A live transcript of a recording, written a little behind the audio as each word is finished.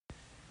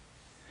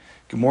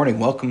Good morning.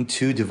 Welcome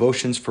to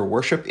Devotions for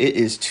Worship. It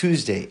is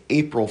Tuesday,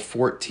 April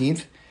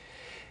 14th.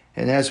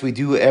 And as we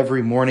do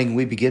every morning,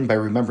 we begin by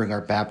remembering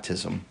our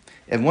baptism.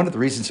 And one of the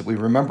reasons that we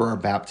remember our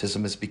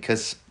baptism is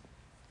because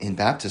in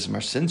baptism,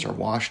 our sins are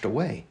washed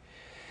away.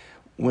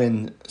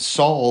 When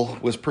Saul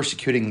was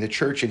persecuting the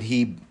church and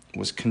he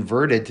was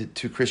converted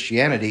to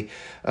Christianity,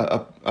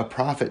 a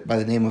prophet by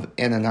the name of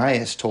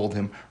Ananias told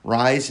him,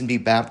 "Rise and be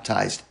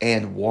baptized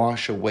and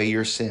wash away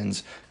your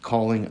sins,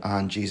 calling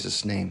on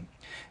Jesus' name."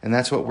 And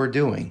that's what we're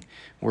doing.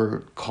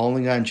 We're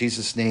calling on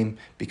Jesus' name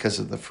because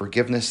of the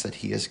forgiveness that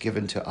he has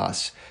given to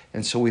us.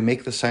 And so we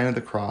make the sign of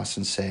the cross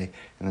and say,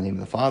 in the name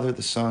of the Father,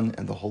 the Son,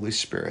 and the Holy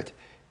Spirit,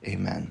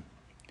 amen.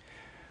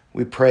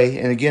 We pray,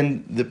 and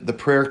again, the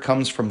prayer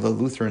comes from the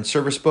Lutheran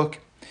Service Book.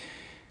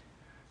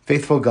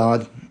 Faithful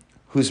God,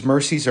 whose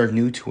mercies are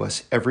new to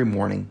us every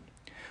morning,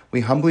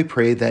 we humbly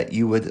pray that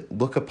you would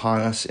look upon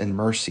us in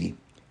mercy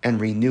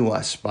and renew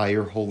us by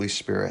your Holy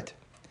Spirit.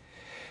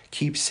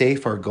 Keep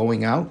safe our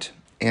going out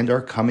and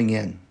our coming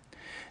in,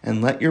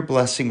 and let your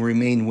blessing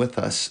remain with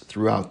us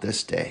throughout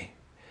this day.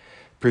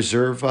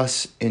 Preserve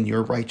us in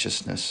your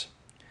righteousness,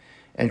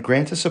 and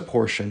grant us a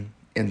portion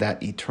in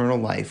that eternal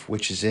life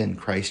which is in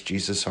Christ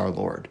Jesus our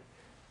Lord.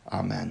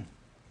 Amen.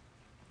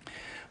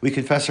 We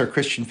confess our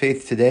Christian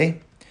faith today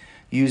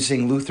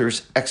using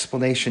Luther's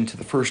explanation to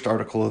the first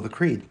article of the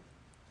Creed.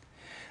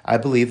 I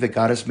believe that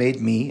God has made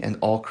me and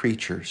all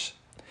creatures,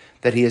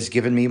 that he has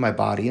given me my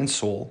body and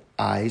soul,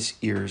 eyes,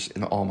 ears,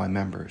 and all my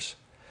members,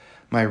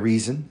 my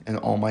reason and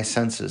all my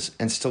senses,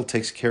 and still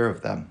takes care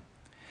of them.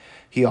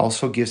 He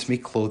also gives me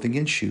clothing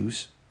and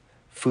shoes,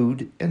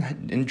 food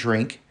and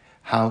drink,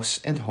 house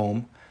and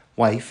home,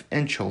 wife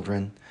and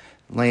children,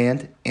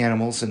 land,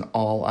 animals, and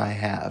all I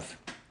have.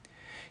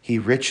 He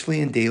richly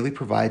and daily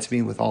provides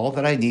me with all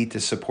that I need to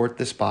support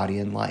this body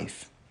and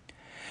life.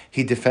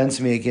 He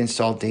defends me against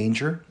all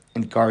danger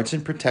and guards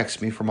and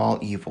protects me from all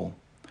evil.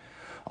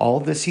 All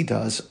this he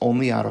does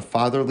only out of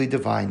fatherly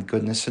divine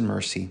goodness and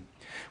mercy,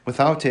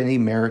 without any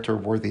merit or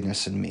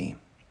worthiness in me.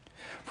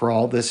 For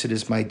all this it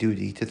is my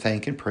duty to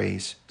thank and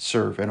praise,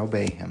 serve and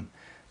obey him.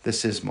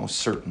 This is most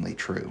certainly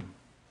true.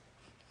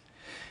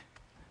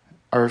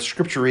 Our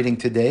scripture reading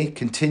today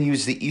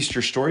continues the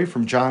Easter story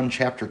from John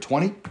chapter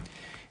 20.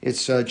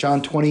 It's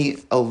John 20,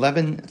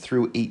 11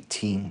 through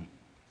 18.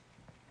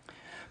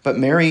 But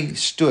Mary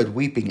stood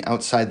weeping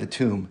outside the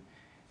tomb,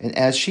 and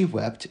as she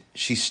wept,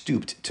 she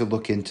stooped to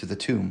look into the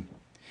tomb.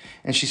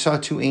 And she saw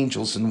two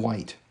angels in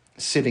white,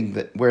 sitting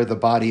where the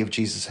body of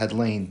Jesus had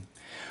lain,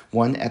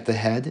 one at the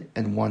head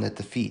and one at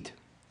the feet.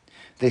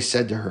 They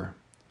said to her,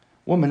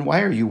 "Woman,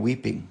 why are you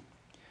weeping?"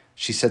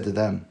 She said to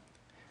them,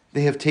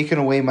 "They have taken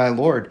away my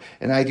Lord,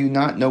 and I do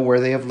not know where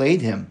they have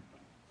laid him."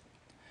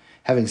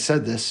 Having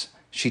said this,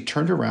 she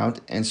turned around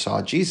and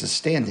saw Jesus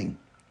standing,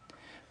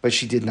 but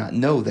she did not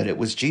know that it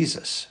was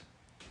Jesus.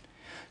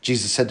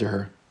 Jesus said to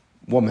her,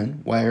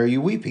 "Woman, why are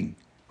you weeping?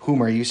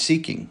 Whom are you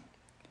seeking?"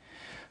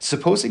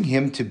 Supposing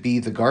him to be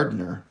the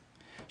gardener,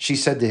 she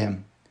said to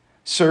him,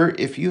 "Sir,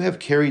 if you have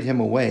carried him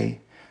away,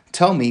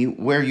 tell me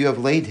where you have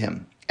laid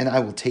him, and I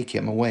will take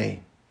him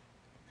away."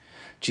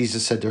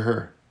 Jesus said to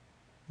her,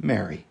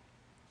 "Mary."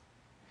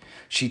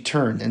 She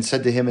turned and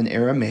said to him in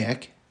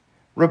Aramaic,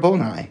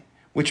 "Rabboni,"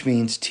 which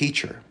means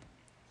teacher.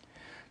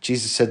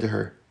 Jesus said to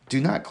her, "Do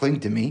not cling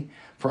to me,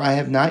 for I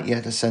have not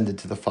yet ascended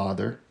to the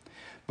Father,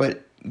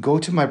 but go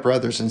to my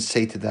brothers and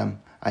say to them,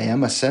 I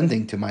am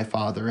ascending to my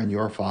Father and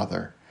your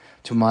Father,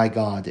 to my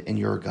God and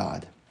your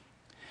God."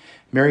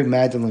 Mary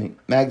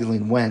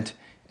Magdalene went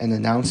and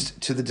announced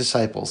to the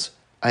disciples,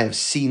 "I have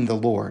seen the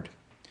Lord,"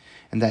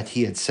 and that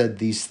he had said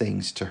these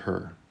things to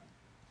her.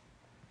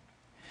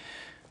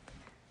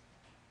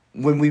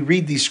 When we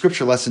read these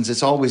scripture lessons,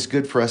 it's always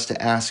good for us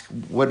to ask,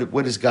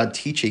 what is God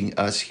teaching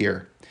us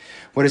here?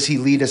 What does he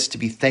lead us to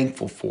be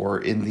thankful for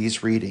in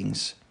these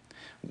readings?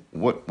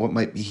 What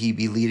might he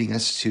be leading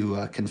us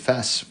to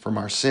confess from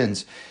our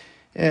sins?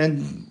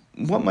 And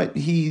what might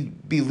he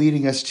be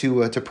leading us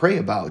to pray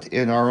about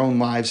in our own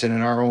lives and in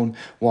our own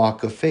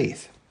walk of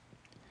faith?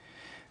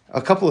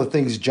 A couple of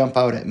things jump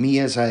out at me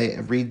as I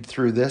read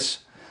through this.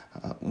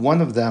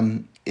 One of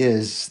them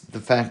is the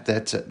fact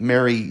that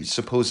Mary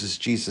supposes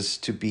Jesus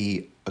to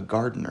be a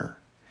gardener.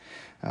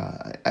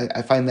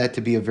 I find that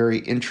to be a very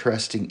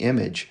interesting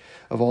image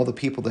of all the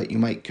people that you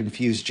might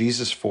confuse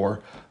Jesus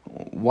for.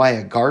 Why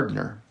a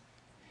gardener?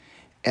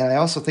 And I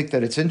also think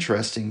that it's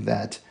interesting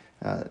that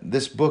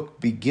this book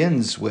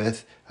begins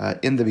with,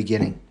 in the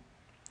beginning.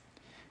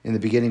 In the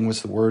beginning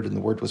was the Word, and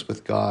the Word was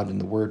with God,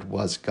 and the Word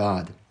was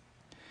God.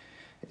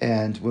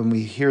 And when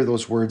we hear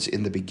those words,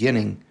 in the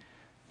beginning,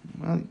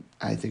 well,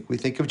 I think we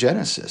think of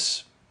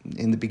Genesis.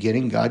 In the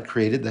beginning, God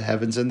created the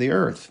heavens and the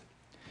earth.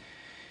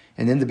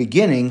 And in the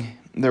beginning,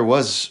 there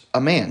was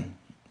a man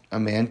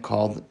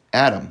called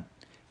Adam.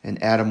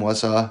 And Adam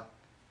was a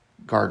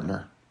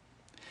gardener.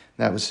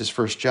 That was his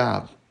first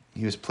job.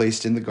 He was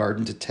placed in the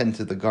garden to tend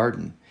to the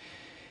garden.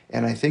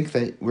 And I think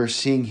that we're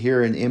seeing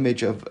here an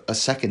image of a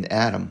second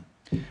Adam,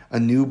 a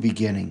new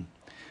beginning,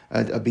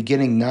 a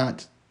beginning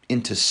not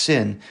into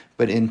sin,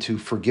 but into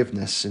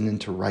forgiveness and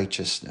into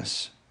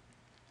righteousness.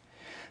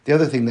 The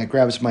other thing that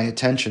grabs my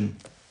attention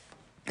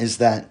is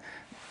that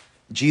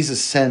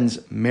Jesus sends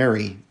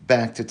Mary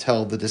back to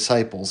tell the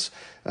disciples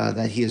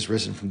that he has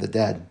risen from the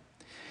dead.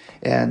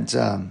 And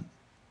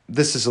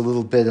this is a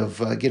little bit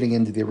of getting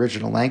into the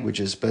original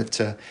languages, but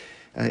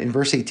in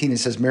verse 18 it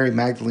says, Mary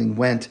Magdalene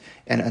went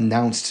and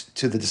announced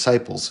to the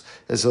disciples,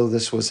 as though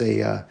this was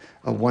a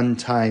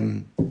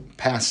one-time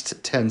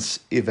past tense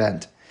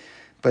event.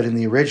 But in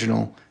the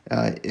original,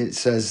 it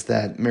says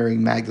that Mary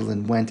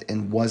Magdalene went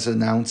and was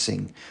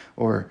announcing,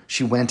 or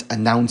she went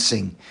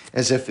announcing,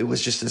 as if it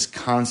was just this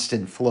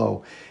constant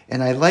flow.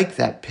 And I like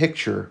that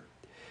picture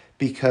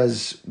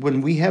because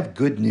when we have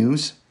good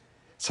news,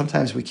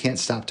 sometimes we can't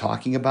stop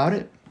talking about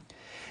it.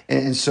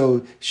 And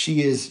so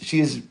she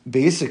is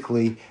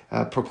basically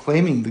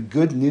proclaiming the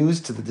good news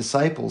to the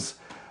disciples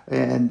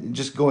and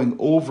just going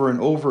over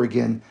and over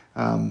again,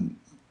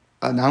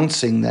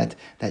 announcing that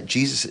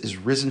Jesus is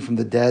risen from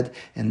the dead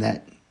and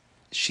that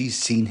she's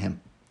seen him.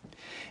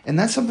 And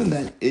that's something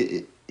that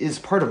is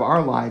part of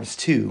our lives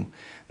too,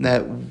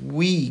 that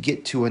we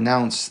get to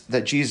announce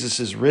that Jesus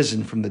is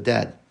risen from the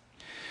dead.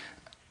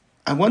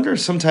 I wonder if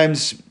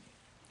sometimes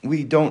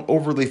we don't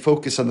overly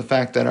focus on the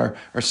fact that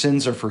our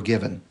sins are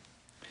forgiven.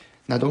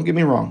 Now, don't get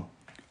me wrong.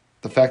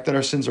 The fact that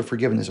our sins are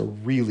forgiven is a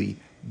really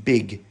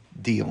big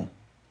deal.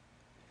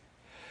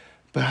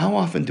 But how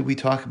often do we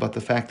talk about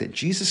the fact that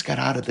Jesus got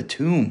out of the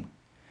tomb,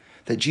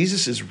 that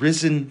Jesus is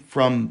risen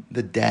from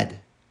the dead?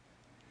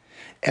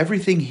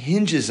 Everything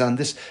hinges on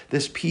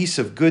this piece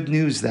of good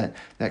news that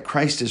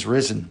Christ is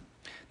risen,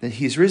 that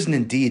he is risen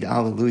indeed,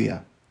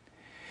 hallelujah.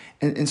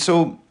 And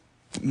so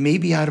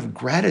maybe out of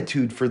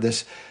gratitude for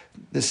this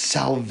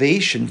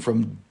salvation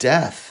from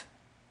death,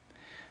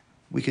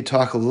 we could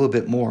talk a little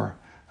bit more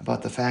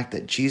about the fact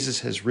that Jesus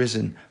has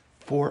risen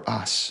for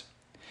us,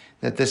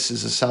 that this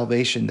is a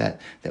salvation that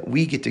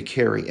we get to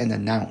carry and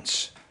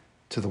announce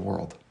to the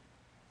world.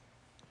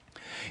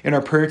 In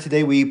our prayer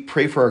today, we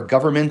pray for our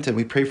government and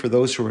we pray for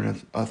those who are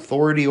in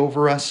authority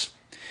over us.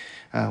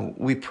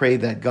 We pray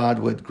that God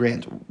would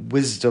grant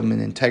wisdom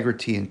and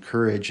integrity and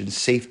courage and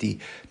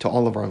safety to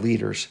all of our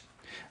leaders,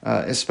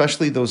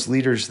 especially those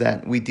leaders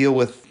that we deal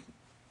with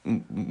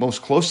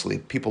most closely,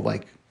 people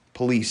like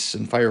police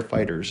and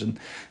firefighters and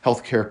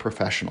healthcare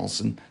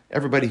professionals and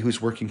everybody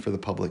who's working for the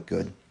public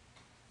good.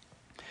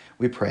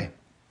 We pray.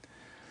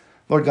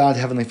 Lord God,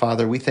 Heavenly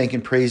Father, we thank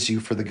and praise you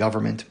for the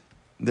government,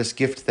 this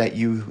gift that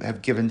you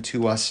have given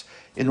to us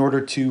in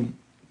order to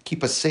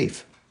keep us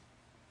safe.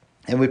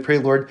 And we pray,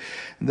 Lord,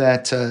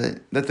 that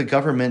the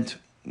government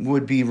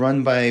would be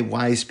run by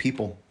wise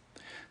people,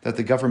 that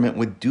the government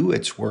would do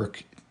its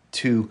work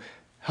to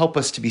help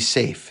us to be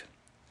safe.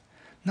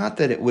 Not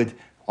that it would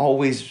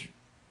always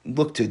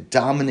look to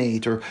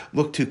dominate or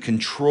look to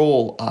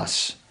control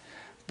us,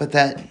 but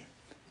that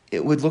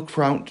it would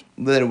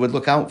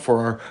look out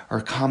for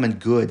our common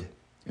good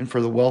and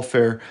for the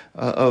welfare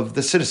of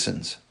the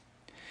citizens.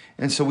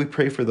 And so we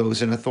pray for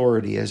those in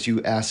authority as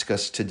you ask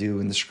us to do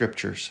in the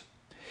scriptures.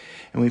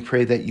 And we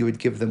pray that you would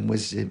give them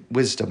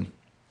wisdom,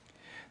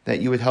 that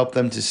you would help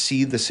them to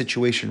see the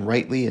situation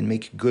rightly and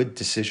make good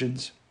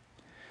decisions.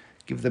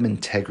 Give them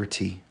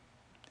integrity.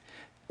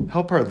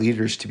 Help our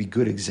leaders to be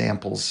good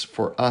examples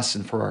for us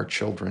and for our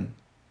children.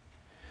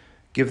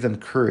 Give them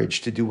courage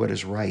to do what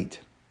is right.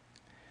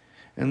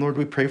 And Lord,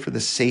 we pray for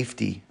the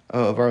safety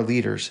of our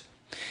leaders.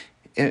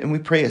 And we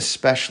pray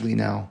especially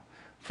now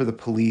for the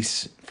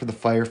police, for the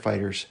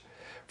firefighters,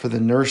 for the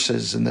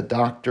nurses and the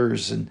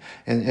doctors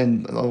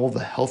and all the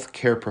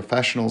healthcare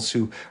professionals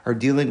who are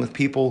dealing with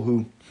people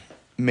who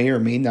may or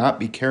may not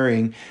be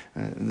carrying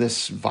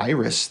this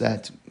virus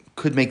that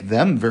could make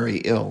them very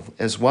ill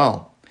as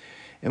well.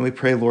 And we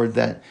pray, Lord,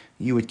 that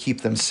you would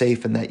keep them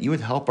safe and that you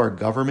would help our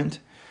government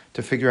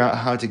to figure out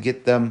how to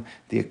get them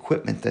the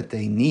equipment that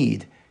they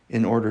need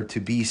in order to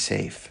be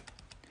safe.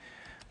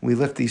 We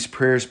lift these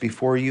prayers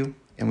before you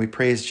and we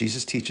pray as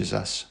Jesus teaches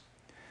us.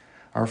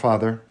 Our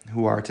Father,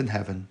 who art in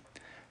heaven,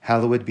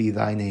 hallowed be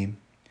thy name.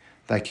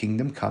 Thy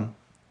kingdom come,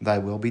 thy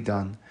will be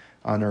done,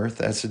 on earth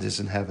as it is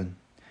in heaven.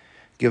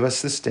 Give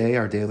us this day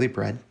our daily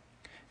bread,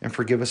 and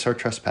forgive us our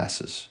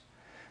trespasses,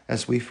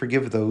 as we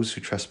forgive those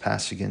who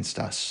trespass against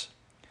us.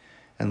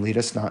 And lead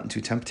us not into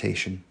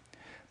temptation,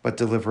 but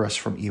deliver us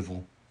from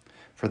evil.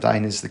 For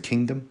thine is the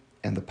kingdom,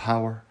 and the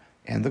power,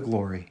 and the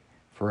glory,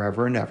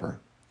 forever and ever.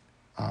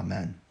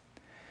 Amen.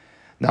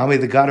 Now may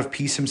the God of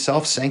peace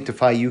himself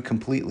sanctify you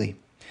completely,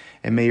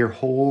 and may your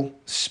whole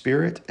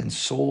spirit and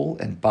soul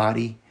and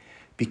body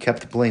be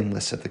kept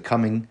blameless at the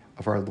coming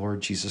of our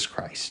Lord Jesus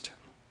Christ.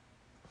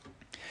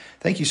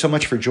 Thank you so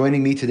much for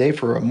joining me today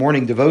for a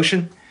morning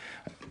devotion.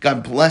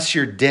 God bless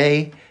your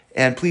day.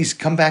 And please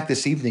come back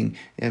this evening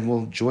and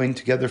we'll join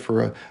together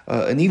for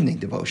an evening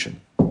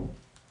devotion.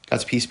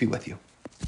 God's peace be with you.